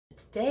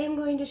Today I'm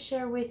going to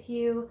share with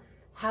you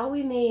how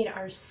we made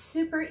our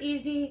super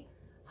easy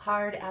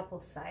hard apple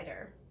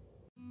cider.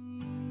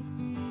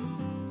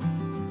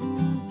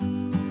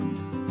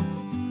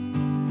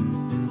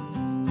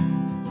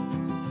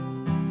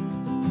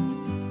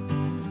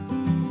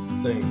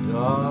 Thank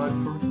God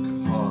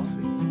for coffee.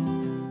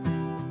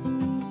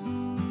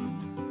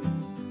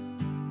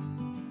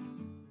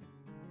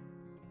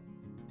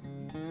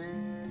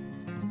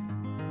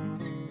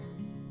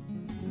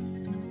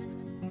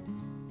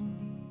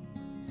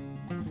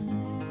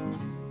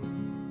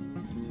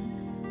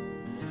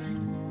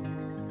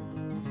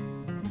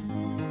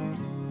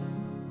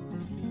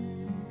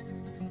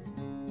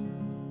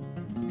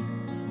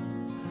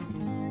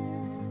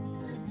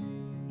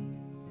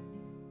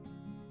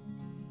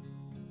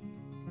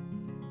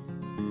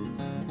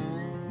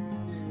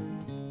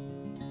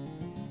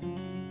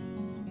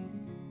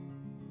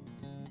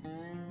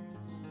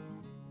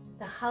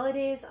 The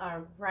holidays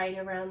are right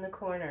around the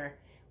corner.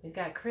 We've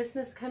got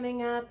Christmas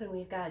coming up and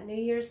we've got New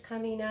Year's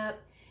coming up,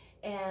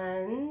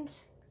 and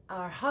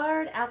our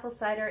hard apple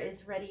cider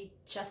is ready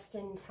just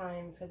in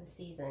time for the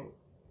season.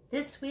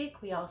 This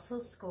week we also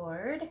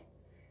scored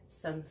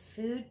some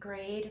food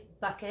grade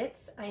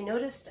buckets. I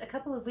noticed a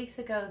couple of weeks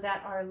ago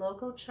that our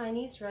local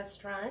Chinese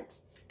restaurant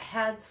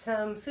had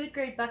some food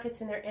grade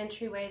buckets in their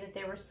entryway that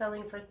they were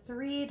selling for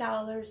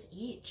 $3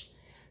 each.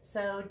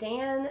 So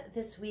Dan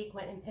this week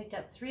went and picked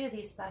up 3 of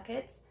these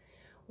buckets.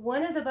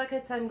 One of the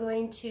buckets I'm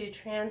going to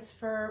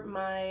transfer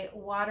my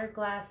water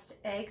glassed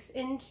eggs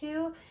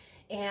into,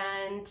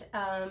 and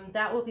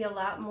that will be a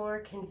lot more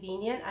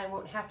convenient. I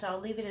won't have to, I'll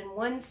leave it in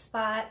one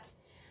spot.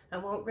 I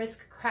won't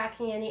risk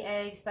cracking any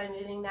eggs by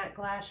moving that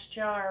glass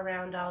jar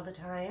around all the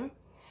time.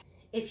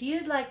 If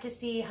you'd like to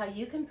see how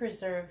you can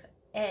preserve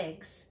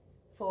eggs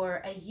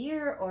for a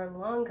year or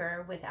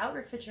longer without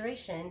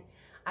refrigeration,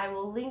 I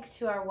will link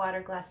to our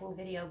water glassing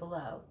video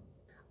below.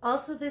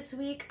 Also this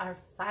week, our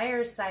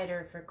fire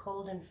cider for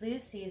cold and flu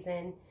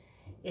season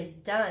is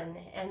done.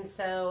 And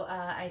so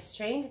I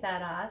strained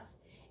that off.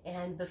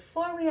 And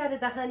before we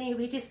added the honey,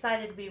 we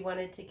decided we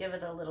wanted to give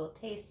it a little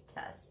taste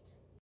test.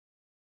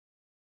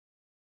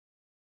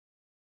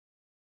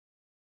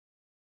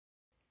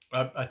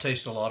 I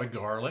taste a lot of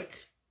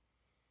garlic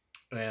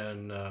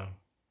and a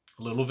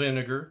little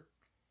vinegar,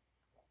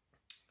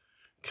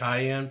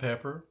 cayenne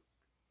pepper.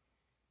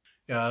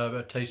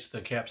 I taste the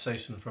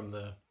capsaicin from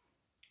the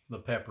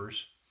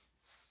peppers,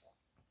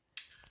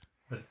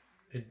 but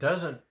it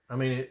doesn't, I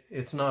mean,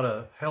 it's not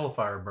a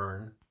hellfire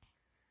burn.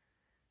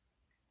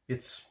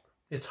 It's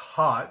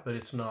hot, but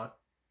it's not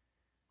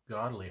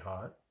godly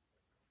hot.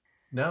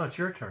 Now it's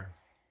your turn.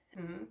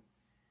 Mm-hmm.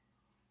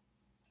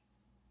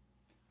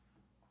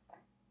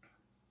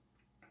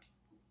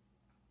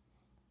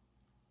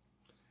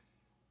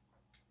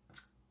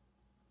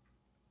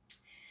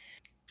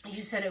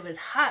 You said it was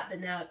hot, but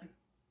now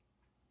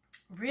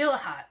real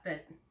hot,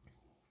 but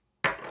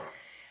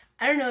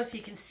I don't know if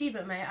you can see,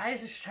 but my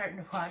eyes are starting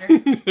to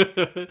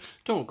water.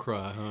 Don't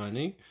cry,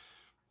 honey.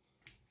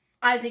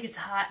 I think it's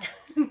hot.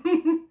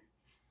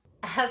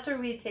 After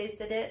we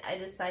tasted it, I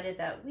decided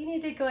that we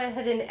need to go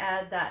ahead and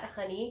add that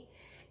honey,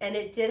 and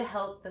it did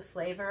help the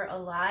flavor a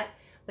lot,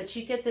 but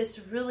you get this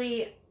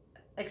really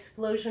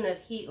explosion of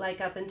heat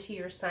like up into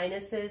your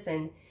sinuses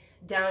and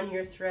down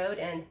your throat,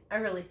 and I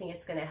really think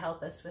it's going to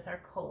help us with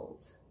our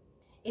colds.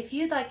 If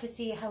you'd like to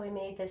see how we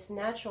made this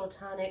natural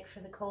tonic for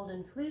the cold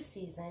and flu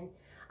season,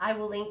 I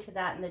will link to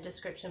that in the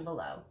description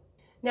below.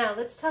 Now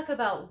let's talk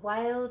about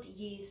wild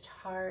yeast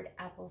hard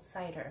apple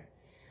cider.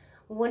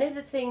 One of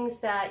the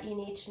things that you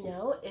need to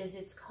know is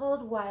it's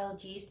called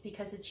wild yeast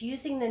because it's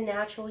using the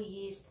natural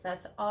yeast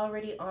that's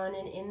already on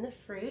and in the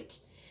fruit.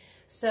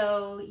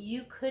 So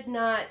you could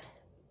not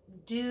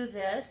do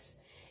this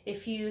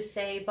if you,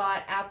 say,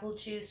 bought apple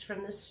juice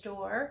from the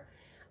store,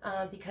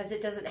 because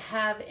it doesn't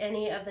have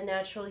any of the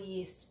natural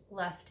yeast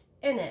left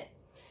in it.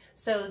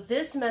 So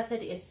this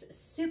method is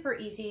super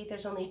easy.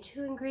 There's only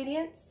 2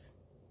 ingredients: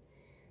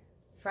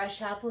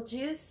 fresh apple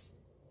juice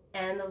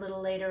and a little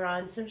later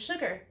on some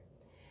sugar.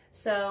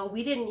 So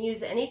we didn't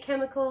use any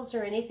chemicals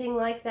or anything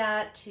like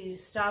that to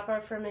stop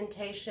our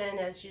fermentation,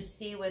 as you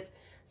see with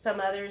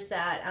some others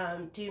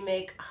that do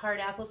make hard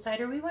apple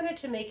cider. We wanted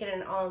to make it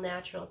an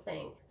all-natural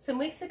thing. Some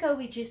weeks ago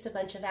we juiced a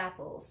bunch of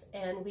apples,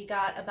 and we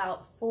got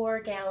about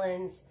 4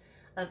 gallons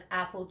of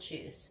apple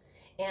juice,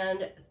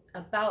 and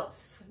about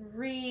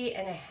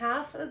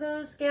 3.5 of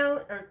those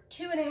gallons, or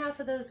 2.5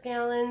 of those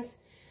gallons,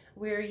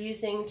 we're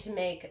using to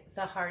make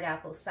the hard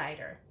apple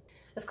cider.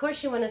 Of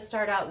course, you want to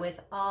start out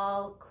with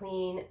all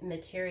clean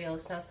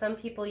materials. Now, some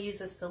people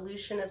use a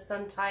solution of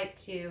some type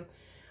to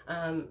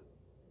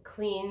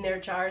clean their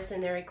jars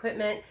and their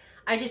equipment.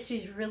 I just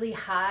used really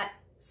hot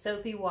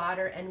soapy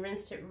water and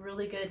rinsed it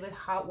really good with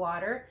hot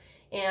water,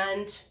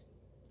 and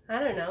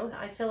I don't know,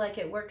 I feel like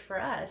it worked for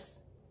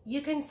us.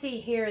 You can see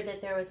here that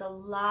there was a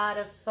lot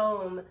of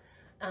foam,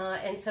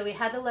 and so we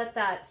had to let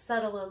that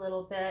settle a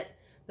little bit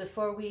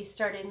before we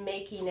started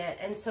making it.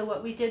 And so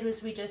what we did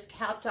was we just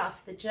capped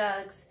off the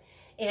jugs,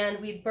 and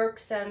we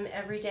burped them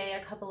every day,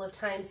 a couple of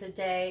times a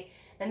day,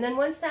 And then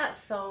once that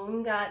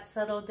foam got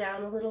settled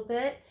down a little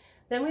bit,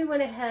 then we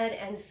went ahead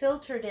and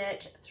filtered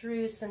it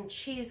through some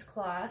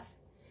cheesecloth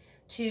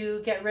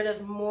to get rid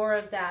of more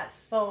of that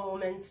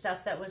foam and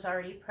stuff that was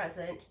already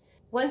present.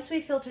 Once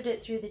we filtered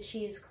it through the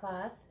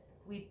cheesecloth,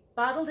 we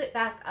bottled it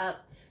back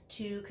up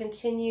to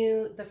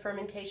continue the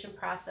fermentation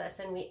process,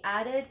 and we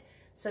added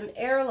some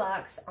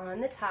airlocks on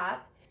the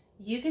top.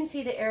 You can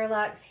see the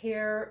airlocks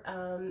here.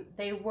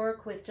 They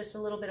work with just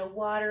a little bit of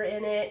water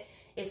in it.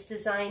 It's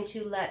designed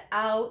to let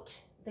out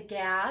the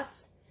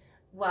gas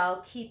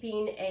while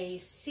keeping a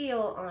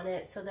seal on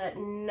it so that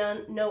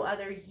no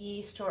other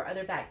yeast or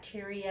other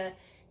bacteria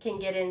can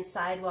get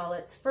inside while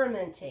it's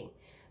fermenting.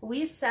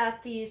 We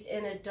sat these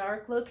in a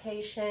dark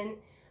location,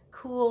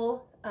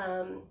 cool.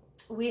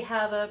 We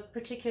have a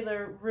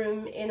particular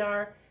room in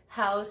our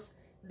house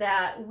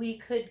that we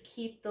could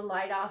keep the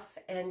light off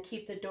and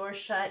keep the door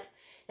shut.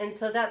 And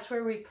so that's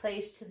where we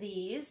placed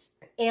these.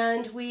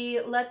 And we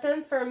let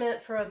them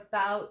ferment for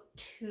about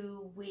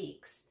 2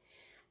 weeks.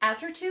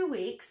 After 2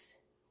 weeks,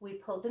 we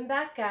pulled them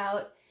back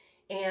out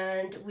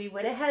and we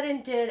went ahead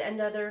and did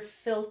another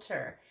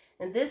filter.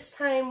 And this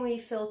time we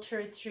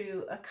filtered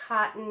through a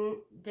cotton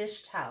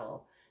dish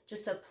towel,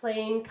 just a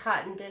plain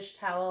cotton dish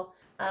towel.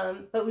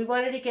 But we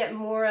wanted to get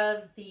more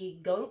of the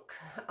gunk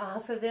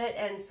off of it,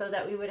 and so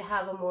that we would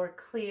have a more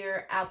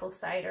clear apple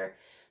cider.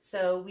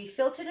 So we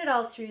filtered it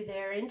all through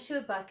there into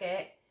a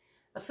bucket,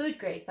 a food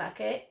grade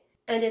bucket.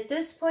 And at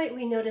this point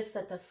we noticed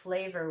that the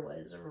flavor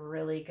was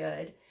really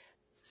good.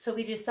 So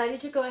we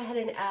decided to go ahead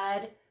and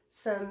add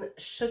some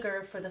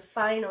sugar for the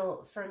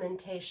final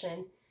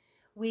fermentation.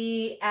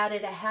 We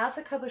added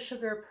 1/2 cup of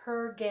sugar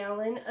per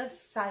gallon of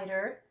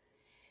cider.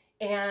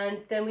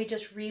 And then we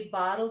just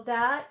rebottled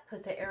that,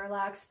 put the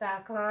airlocks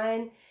back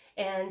on,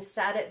 and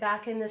sat it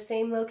back in the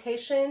same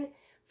location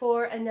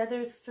for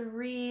another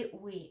 3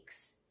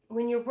 weeks.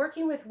 When you're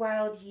working with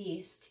wild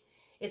yeast,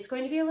 it's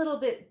going to be a little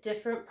bit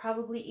different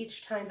probably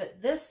each time,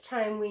 but this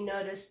time we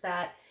noticed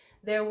that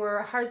there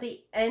were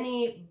hardly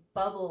any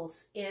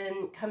bubbles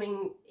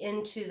coming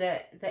into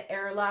the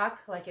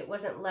airlock, like it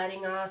wasn't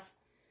letting off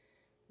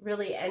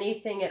really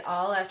anything at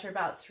all after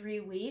about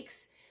 3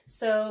 weeks.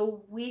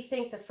 So we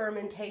think the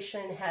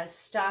fermentation has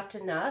stopped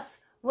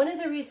enough. One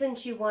of the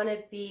reasons you want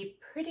to be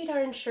pretty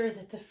darn sure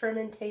that the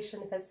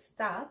fermentation has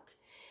stopped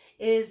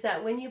is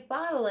that when you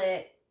bottle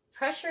it,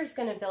 pressure is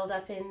going to build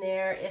up in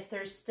there if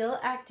there's still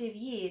active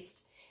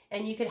yeast,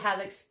 and you could have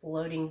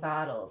exploding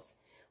bottles.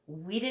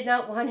 We did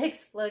not want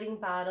exploding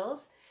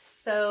bottles.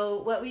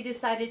 So what we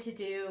decided to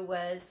do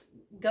was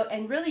go,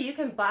 and really you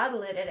can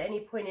bottle it at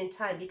any point in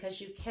time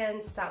because you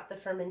can stop the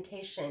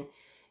fermentation.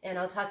 And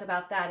I'll talk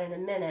about that in a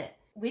minute.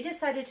 We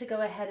decided to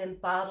go ahead and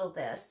bottle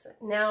this.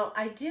 Now,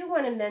 I do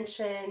want to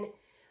mention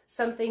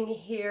something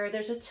here.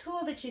 There's a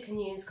tool that you can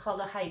use called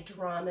a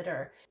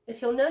hydrometer.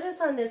 If you'll notice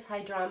on this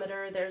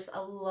hydrometer, there's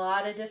a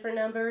lot of different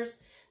numbers.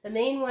 The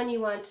main one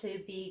you want to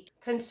be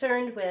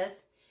concerned with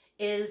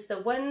is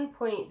the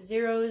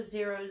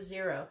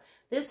 1.000.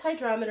 This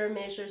hydrometer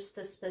measures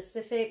the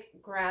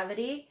specific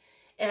gravity,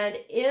 and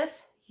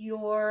if you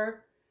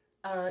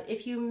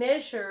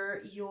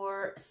measure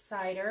your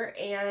cider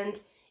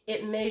and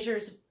it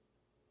measures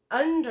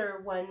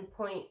under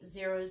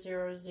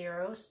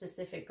 1.000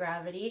 specific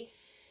gravity,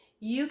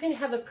 you can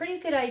have a pretty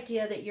good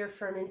idea that your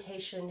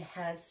fermentation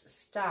has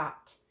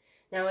stopped.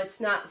 Now, it's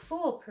not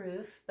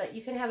foolproof, but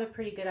you can have a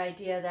pretty good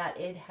idea that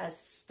it has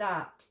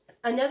stopped.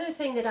 Another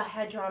thing that a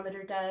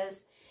hydrometer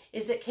does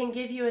is it can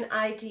give you an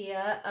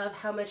idea of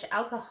how much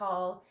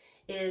alcohol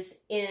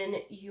is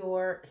in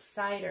your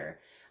cider.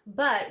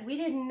 But we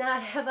did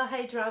not have a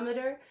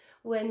hydrometer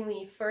when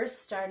we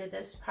first started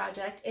this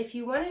project. If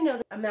you want to know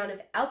the amount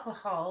of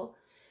alcohol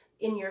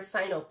in your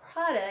final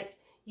product,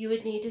 you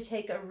would need to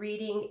take a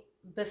reading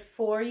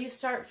before you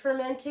start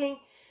fermenting,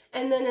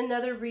 and then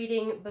another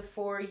reading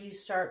before you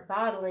start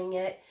bottling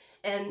it,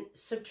 and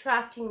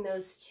subtracting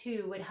those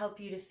two would help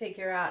you to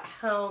figure out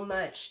how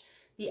much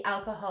the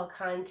alcohol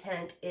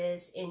content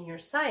is in your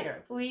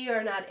cider. We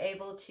are not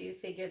able to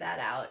figure that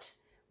out,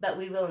 but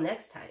we will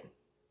next time.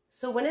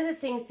 So one of the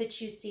things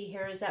that you see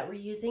here is that we're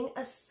using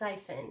a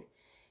siphon,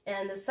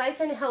 and the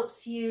siphon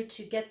helps you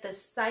to get the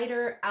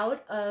cider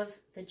out of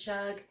the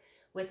jug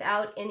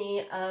without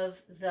any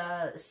of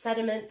the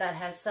sediment that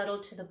has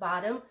settled to the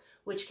bottom,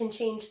 which can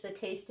change the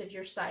taste of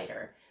your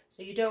cider.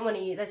 So you don't want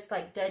to use, that's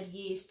like dead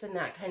yeast and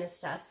that kind of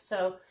stuff.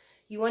 So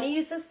you want to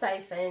use a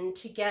siphon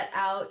to get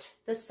out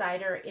the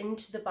cider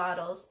into the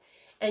bottles.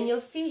 And you'll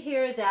see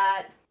here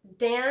that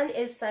Dan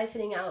is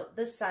siphoning out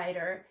the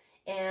cider,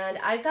 and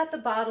I've got the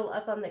bottle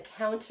up on the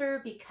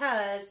counter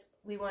because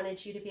we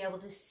wanted you to be able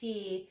to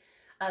see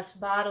us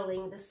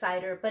bottling the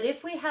cider. But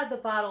if we had the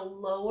bottle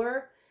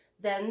lower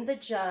than the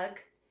jug,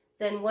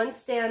 then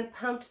once Dan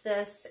pumped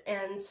this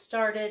and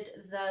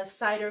started the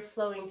cider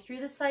flowing through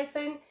the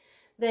siphon,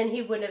 then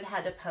he wouldn't have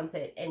had to pump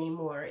it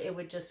anymore. It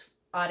would just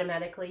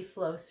automatically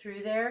flow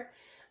through there.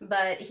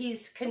 But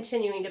he's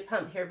continuing to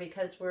pump here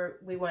because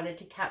we wanted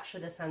to capture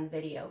this on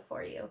video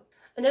for you.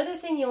 Another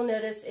thing you'll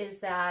notice is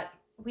that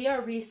we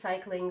are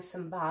recycling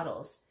some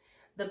bottles.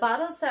 The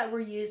bottles that we're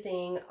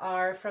using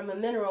are from a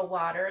mineral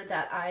water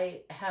that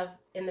I have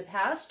in the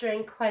past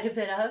drank quite a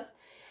bit of,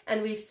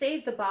 and we've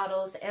saved the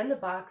bottles and the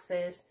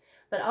boxes,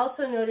 but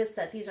also notice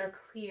that these are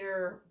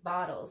clear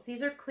bottles.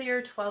 These are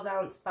clear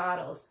 12-ounce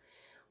bottles.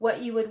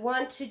 What you would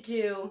want to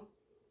do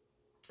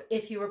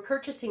if you were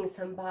purchasing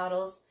some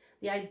bottles,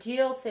 the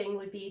ideal thing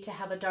would be to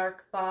have a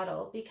dark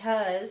bottle,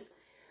 because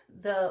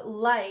the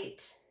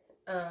light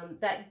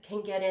that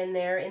can get in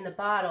there in the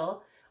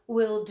bottle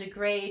will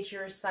degrade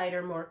your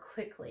cider more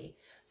quickly.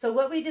 So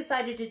what we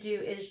decided to do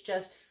is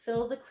just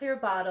fill the clear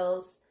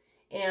bottles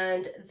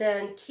and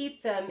then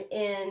keep them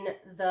in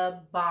the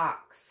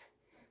box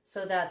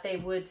so that they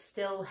would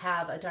still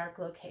have a dark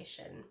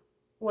location.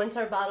 Once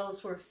our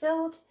bottles were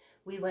filled,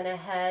 we went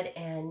ahead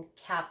and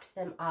capped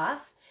them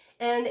off.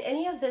 And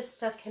any of this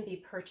stuff can be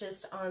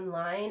purchased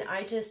online.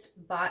 I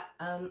just bought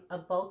a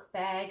bulk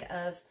bag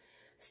of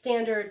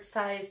standard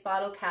size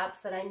bottle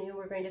caps that I knew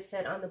were going to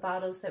fit on the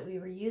bottles that we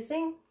were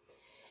using.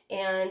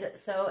 And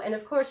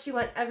of course you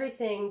want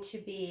everything to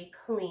be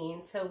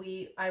clean. So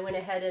I went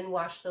ahead and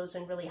washed those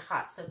in really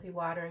hot soapy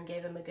water and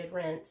gave them a good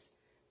rinse.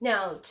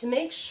 Now, to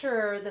make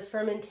sure the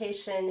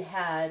fermentation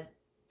had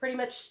pretty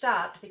much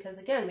stopped, because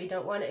again, we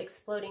don't want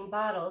exploding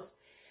bottles,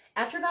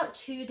 after about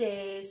 2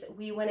 days,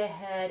 we went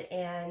ahead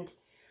and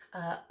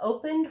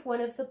opened one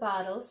of the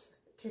bottles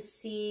to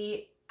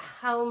see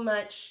how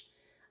much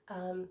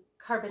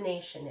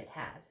carbonation it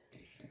had.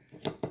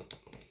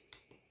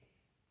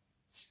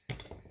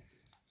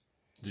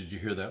 Did you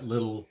hear that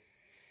little?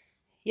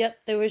 Yep,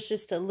 there was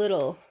just a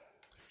little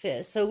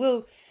fizz. So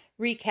we'll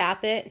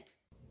recap it.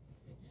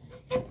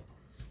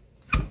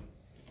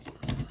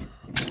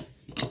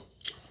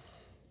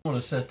 I want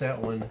to set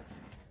that one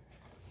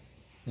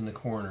in the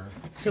corner,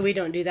 so we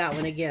don't do that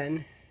one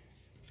again.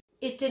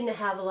 It didn't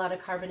have a lot of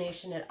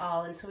carbonation at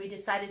all, and so we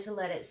decided to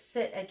let it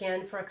sit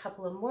again for a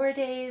couple of more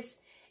days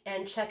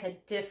and check a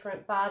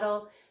different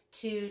bottle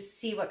to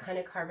see what kind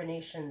of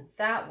carbonation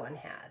that one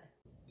had.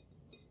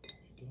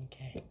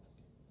 Okay.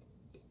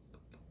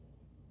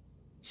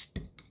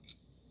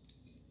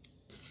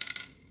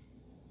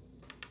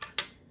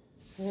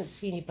 I don't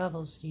see any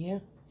bubbles, do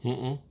you?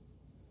 Mm-mm.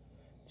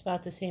 It's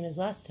about the same as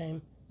last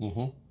time.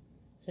 Mm-hmm.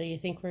 So you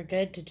think we're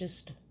good to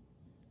just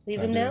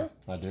leave them now?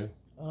 I do.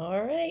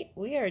 All right,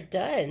 we are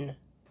done.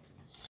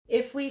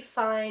 If we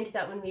find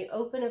that when we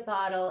open a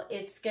bottle,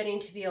 it's getting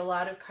to be a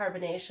lot of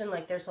carbonation,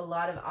 like there's a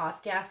lot of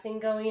off-gassing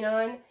going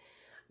on,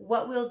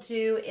 what we'll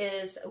do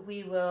is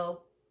we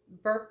will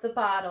burp the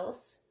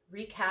bottles,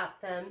 recap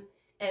them,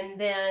 and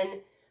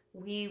then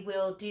we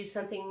will do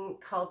something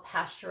called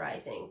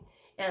pasteurizing.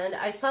 And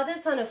I saw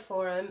this on a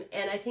forum,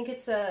 and I think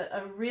it's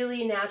a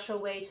really natural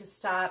way to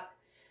stop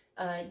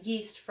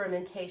yeast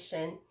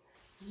fermentation.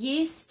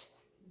 Yeast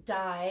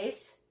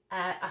dies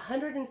at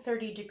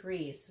 130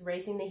 degrees,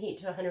 raising the heat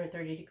to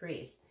 130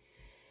 degrees.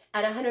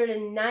 At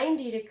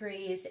 190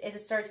 degrees, it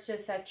starts to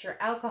affect your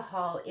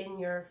alcohol in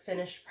your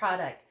finished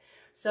product.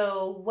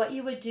 So what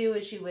you would do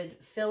is you would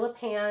fill a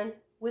pan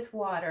with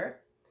water,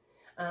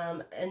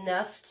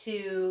 enough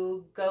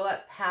to go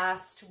up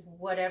past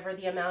whatever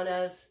the amount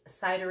of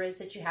cider is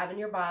that you have in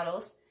your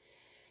bottles.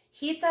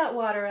 Heat that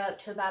water up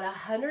to about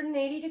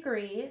 180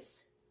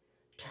 degrees.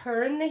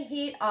 Turn the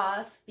heat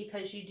off,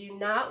 because you do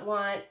not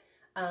want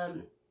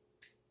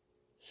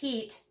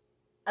heat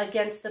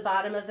against the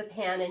bottom of the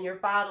pan and your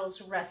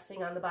bottles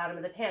resting on the bottom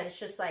of the pan. It's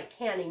just like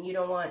canning. You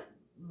don't want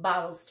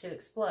bottles to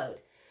explode.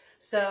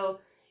 So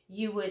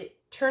you would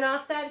turn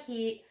off that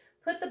heat,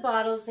 put the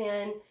bottles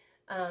in,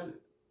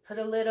 put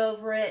a lid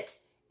over it,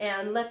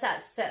 and let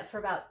that set for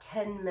about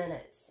 10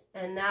 minutes.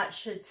 And that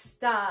should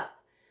stop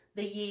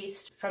the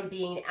yeast from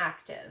being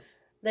active.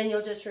 Then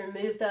you'll just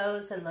remove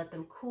those and let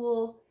them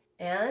cool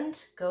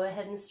and go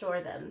ahead and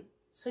store them.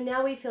 So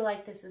now we feel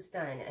like this is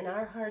done, and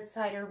our hard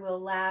cider will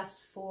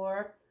last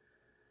for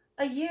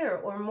a year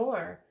or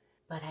more.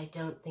 But I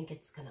don't think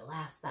it's gonna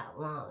last that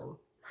long.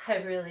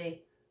 I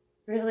really,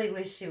 really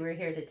wish you were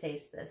here to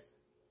taste this.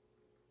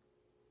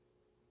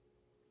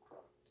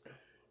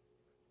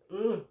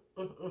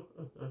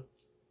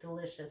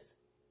 Delicious.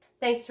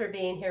 Thanks for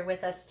being here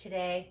with us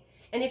today.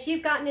 And if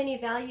you've gotten any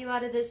value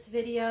out of this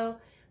video,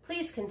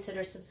 please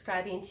consider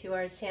subscribing to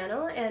our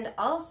channel, and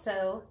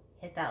also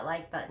hit that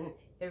like button.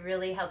 It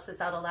really helps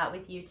us out a lot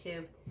with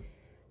YouTube.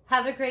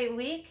 Have a great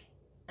week,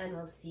 and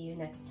we'll see you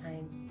next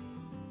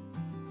time.